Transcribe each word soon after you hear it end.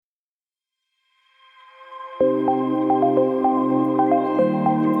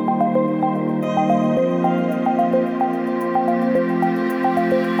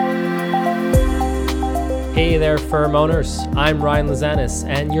there, firm owners. I'm Ryan Lazanis,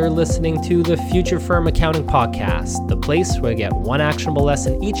 and you're listening to the Future Firm Accounting Podcast, the place where you get one actionable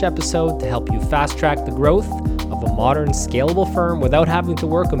lesson each episode to help you fast-track the growth of a modern, scalable firm without having to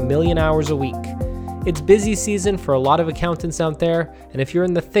work 1,000,000 hours a week. It's busy season for a lot of accountants out there, and if you're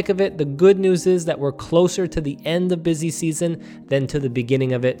in the thick of it, the good news is that we're closer to the end of busy season than to the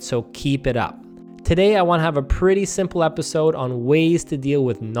beginning of it, so keep it up. Today, I want to have a pretty simple episode on ways to deal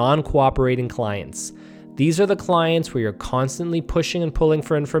with non-cooperating clients. These are the clients where you're constantly pushing and pulling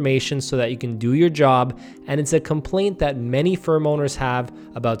for information so that you can do your job, and it's a complaint that many firm owners have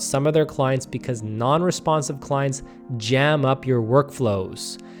about some of their clients because non-responsive clients jam up your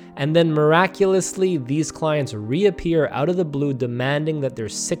workflows. And then miraculously, these clients reappear out of the blue demanding that their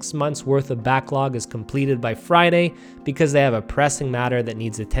 6 months worth of backlog is completed by Friday because they have a pressing matter that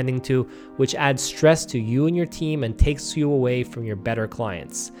needs attending to, which adds stress to you and your team and takes you away from your better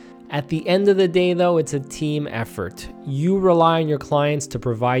clients. At the end of the day, though, it's a team effort. You rely on your clients to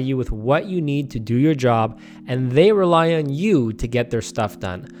provide you with what you need to do your job, and they rely on you to get their stuff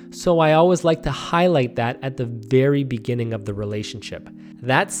done. So I always like to highlight that at the very beginning of the relationship.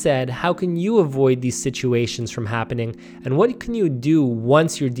 That said, how can you avoid these situations from happening, and what can you do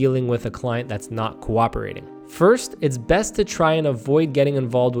once you're dealing with a client that's not cooperating? First, it's best to try and avoid getting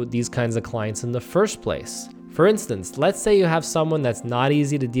involved with these kinds of clients in the first place. For instance, let's say you have someone that's not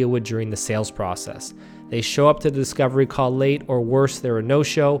easy to deal with during the sales process. They show up to the discovery call late, or worse, they're a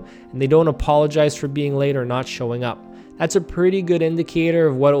no-show, and they don't apologize for being late or not showing up. That's a pretty good indicator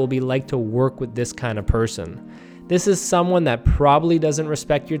of what it will be like to work with this kind of person. This is someone that probably doesn't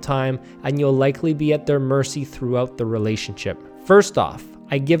respect your time, and you'll likely be at their mercy throughout the relationship. First off,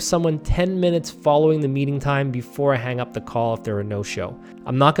 I give someone 10 minutes following the meeting time before I hang up the call if they're a no-show.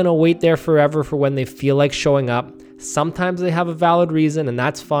 I'm not going to wait there forever for when they feel like showing up. Sometimes they have a valid reason, and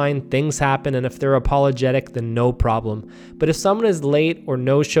that's fine. Things happen, and if they're apologetic, then no problem. But if someone is late or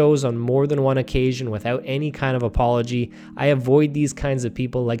no-shows on more than one occasion without any kind of apology, I avoid these kinds of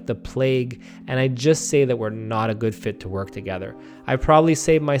people like the plague, and I just say that we're not a good fit to work together. I probably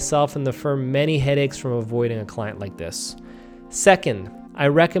saved myself and the firm many headaches from avoiding a client like this. Second, I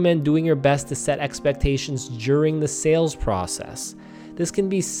recommend doing your best to set expectations during the sales process. This can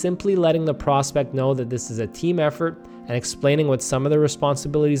be simply letting the prospect know that this is a team effort and explaining what some of the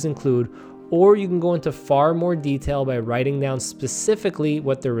responsibilities include, or you can go into far more detail by writing down specifically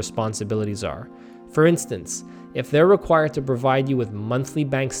what their responsibilities are. For instance, if they're required to provide you with monthly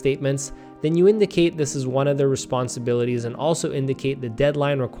bank statements, then you indicate this is one of their responsibilities and also indicate the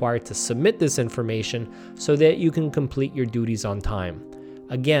deadline required to submit this information so that you can complete your duties on time.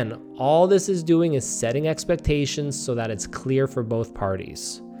 Again, all this is doing is setting expectations so that it's clear for both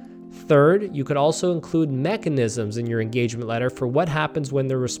parties. Third, you could also include mechanisms in your engagement letter for what happens when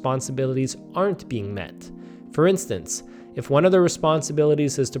their responsibilities aren't being met. For instance, if one of the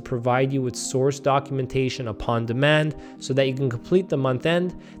responsibilities is to provide you with source documentation upon demand so that you can complete the month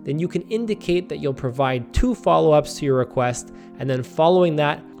end, then you can indicate that you'll provide 2 follow-ups to your request, and then following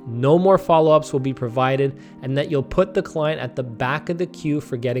that, no more follow-ups will be provided, and that you'll put the client at the back of the queue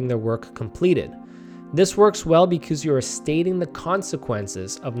for getting their work completed. This works well because you are stating the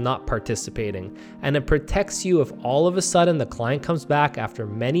consequences of not participating, and it protects you if all of a sudden the client comes back after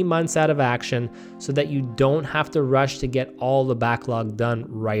many months out of action so that you don't have to rush to get all the backlog done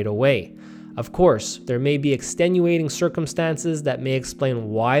right away. Of course, there may be extenuating circumstances that may explain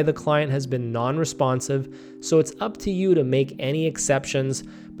why the client has been non-responsive, so it's up to you to make any exceptions,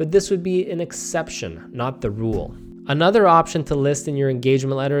 but this would be an exception, not the rule. Another option to list in your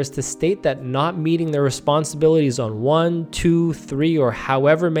engagement letter is to state that not meeting their responsibilities on 1, 2, 3, or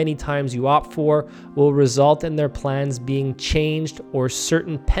however many times you opt for will result in their plans being changed or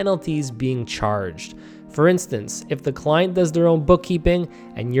certain penalties being charged. For instance, if the client does their own bookkeeping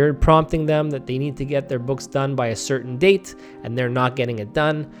and you're prompting them that they need to get their books done by a certain date and they're not getting it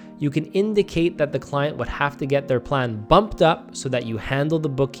done, you can indicate that the client would have to get their plan bumped up so that you handle the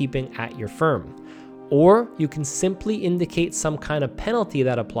bookkeeping at your firm. Or you can simply indicate some kind of penalty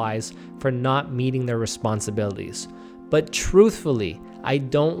that applies for not meeting their responsibilities. But truthfully, I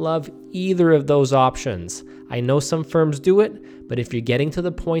don't love either of those options. I know some firms do it, but if you're getting to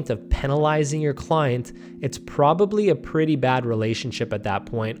the point of penalizing your client, it's probably a pretty bad relationship at that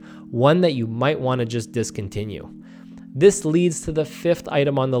point, one that you might want to just discontinue. This leads to the 5th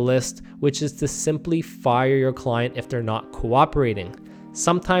item on the list, which is to simply fire your client if they're not cooperating.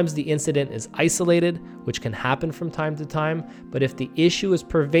 Sometimes the incident is isolated, which can happen from time to time, but if the issue is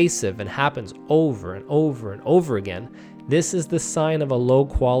pervasive and happens over and over and over again, This is the sign of a low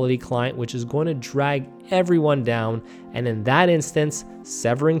quality client, which is going to drag everyone down. And in that instance,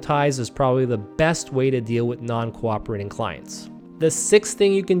 severing ties is probably the best way to deal with non-cooperating clients. The sixth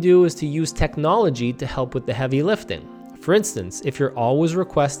thing you can do is to use technology to help with the heavy lifting. For instance, if you're always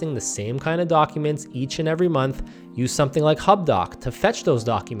requesting the same kind of documents each and every month, use something like HubDoc to fetch those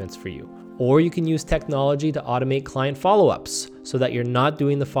documents for you. Or you can use technology to automate client follow-ups so that you're not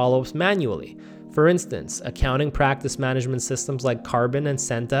doing the follow-ups manually. For instance, accounting practice management systems like Carbon and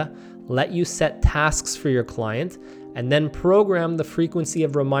Senta let you set tasks for your client and then program the frequency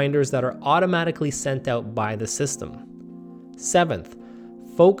of reminders that are automatically sent out by the system. Seventh,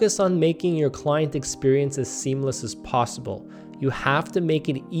 focus on making your client experience as seamless as possible. You have to make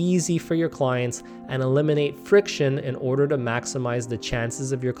it easy for your clients and eliminate friction in order to maximize the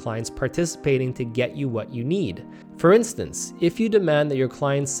chances of your clients participating to get you what you need. For instance, if you demand that your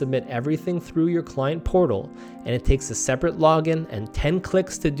clients submit everything through your client portal and it takes a separate login and 10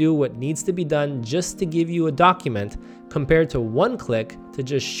 clicks to do what needs to be done just to give you a document, compared to 1 click to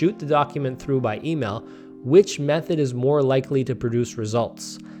just shoot the document through by email, which method is more likely to produce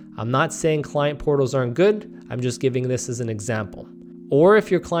results? I'm not saying client portals aren't good, I'm just giving this as an example. Or if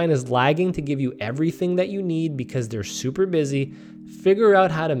your client is lagging to give you everything that you need because they're super busy, figure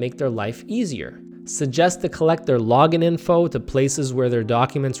out how to make their life easier. Suggest to collect their login info to places where their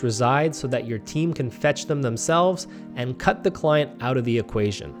documents reside so that your team can fetch them themselves and cut the client out of the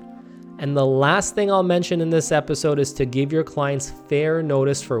equation. And the last thing I'll mention in this episode is to give your clients fair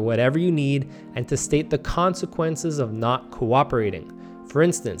notice for whatever you need and to state the consequences of not cooperating. For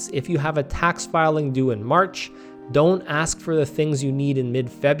instance, if you have a tax filing due in March, don't ask for the things you need in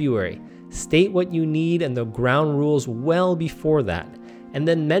mid-February. State what you need and the ground rules well before that, and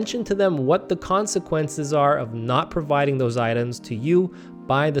then mention to them what the consequences are of not providing those items to you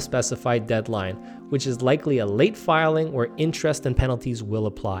by the specified deadline, which is likely a late filing where interest and penalties will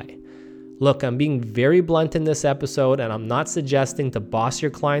apply. Look, I'm being very blunt in this episode, and I'm not suggesting to boss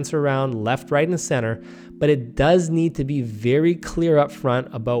your clients around left, right, and center, but it does need to be very clear up front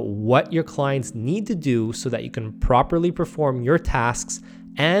about what your clients need to do so that you can properly perform your tasks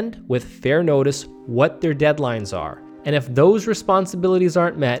and, with fair notice, what their deadlines are. And if those responsibilities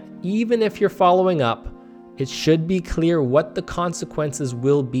aren't met, even if you're following up, it should be clear what the consequences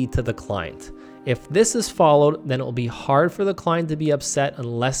will be to the client. If this is followed, then it will be hard for the client to be upset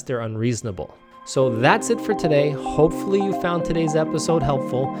unless they're unreasonable. So that's it for today. Hopefully you found today's episode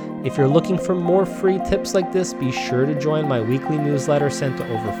helpful. If you're looking for more free tips like this, be sure to join my weekly newsletter sent to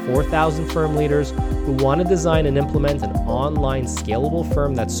over 4,000 firm leaders who want to design and implement an online scalable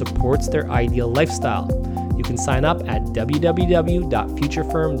firm that supports their ideal lifestyle. You can sign up at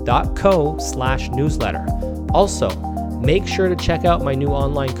www.futurefirm.co/newsletter. Also, make sure to check out my new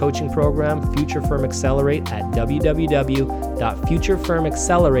online coaching program, Future Firm Accelerate, at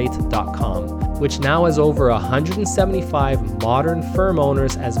www.futurefirmaccelerate.com, which now has over 175 modern firm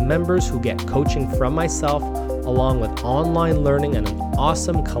owners as members who get coaching from myself, along with online learning and an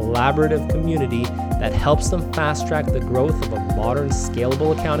awesome collaborative community that helps them fast-track the growth of a modern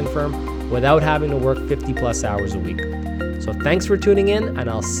scalable accounting firm without having to work 50+ hours a week. So thanks for tuning in, and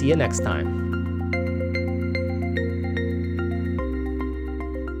I'll see you next time.